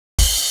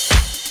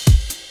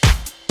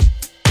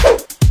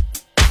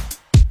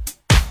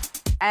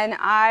And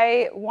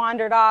I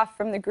wandered off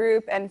from the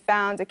group and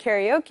found a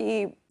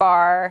karaoke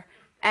bar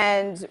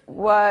and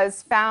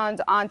was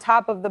found on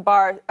top of the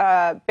bar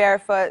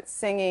barefoot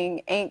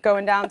singing Ain't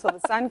Going Down Till the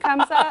Sun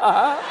Comes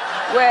Up,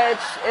 which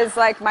is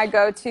like my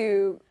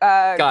go-to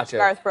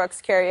Garth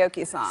Brooks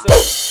karaoke song.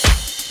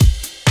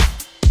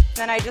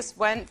 Then I just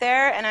went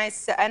there and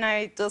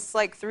I just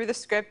like threw the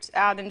script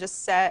out and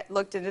just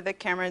looked into the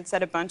camera and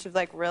said a bunch of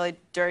like really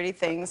dirty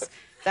things.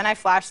 Then I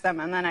flashed them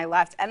and then I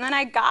left and then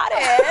I got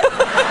it.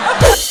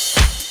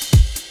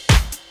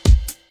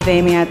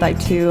 Amy, I'd like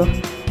to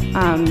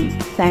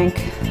thank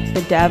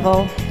the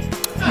devil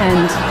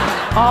and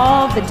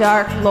all the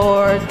dark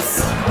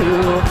lords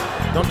who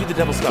Don't do the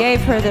devil stuff.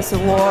 Gave her this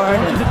award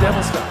Don't do the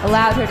devil stuff.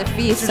 Allowed her to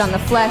feast on the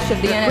flesh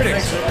of the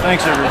innocent.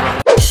 Thanks,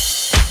 everybody.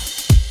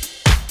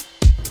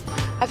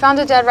 I found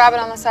a dead rabbit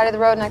on the side of the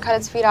road and I cut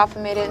its feet off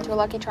and made it into a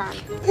Lucky Charm.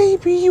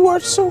 Baby, you are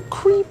so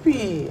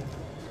creepy.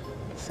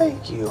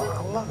 Thank you.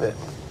 I love it.